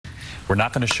We're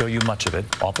not going to show you much of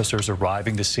it. Officers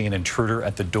arriving to see an intruder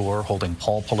at the door holding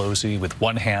Paul Pelosi with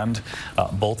one hand,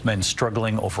 both men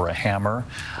struggling over a hammer.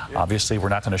 Obviously, we're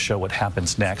not going to show what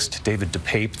happens next. David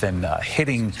DePape then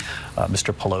hitting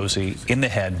Mr. Pelosi in the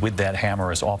head with that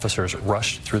hammer as officers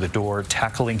rushed through the door,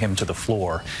 tackling him to the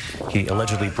floor. He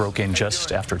allegedly broke in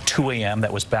just after 2 a.m.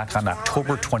 That was back on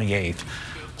October 28th.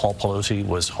 Paul Pelosi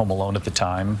was home alone at the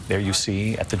time. There you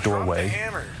see at the doorway,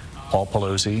 Paul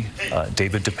Pelosi,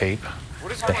 David DePape,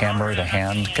 the hammer, the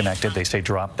hand connected. They say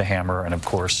drop the hammer, and of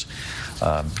course,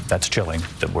 that's chilling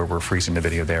that we're freezing the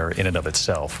video there in and of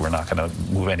itself. We're not going to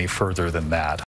move any further than that.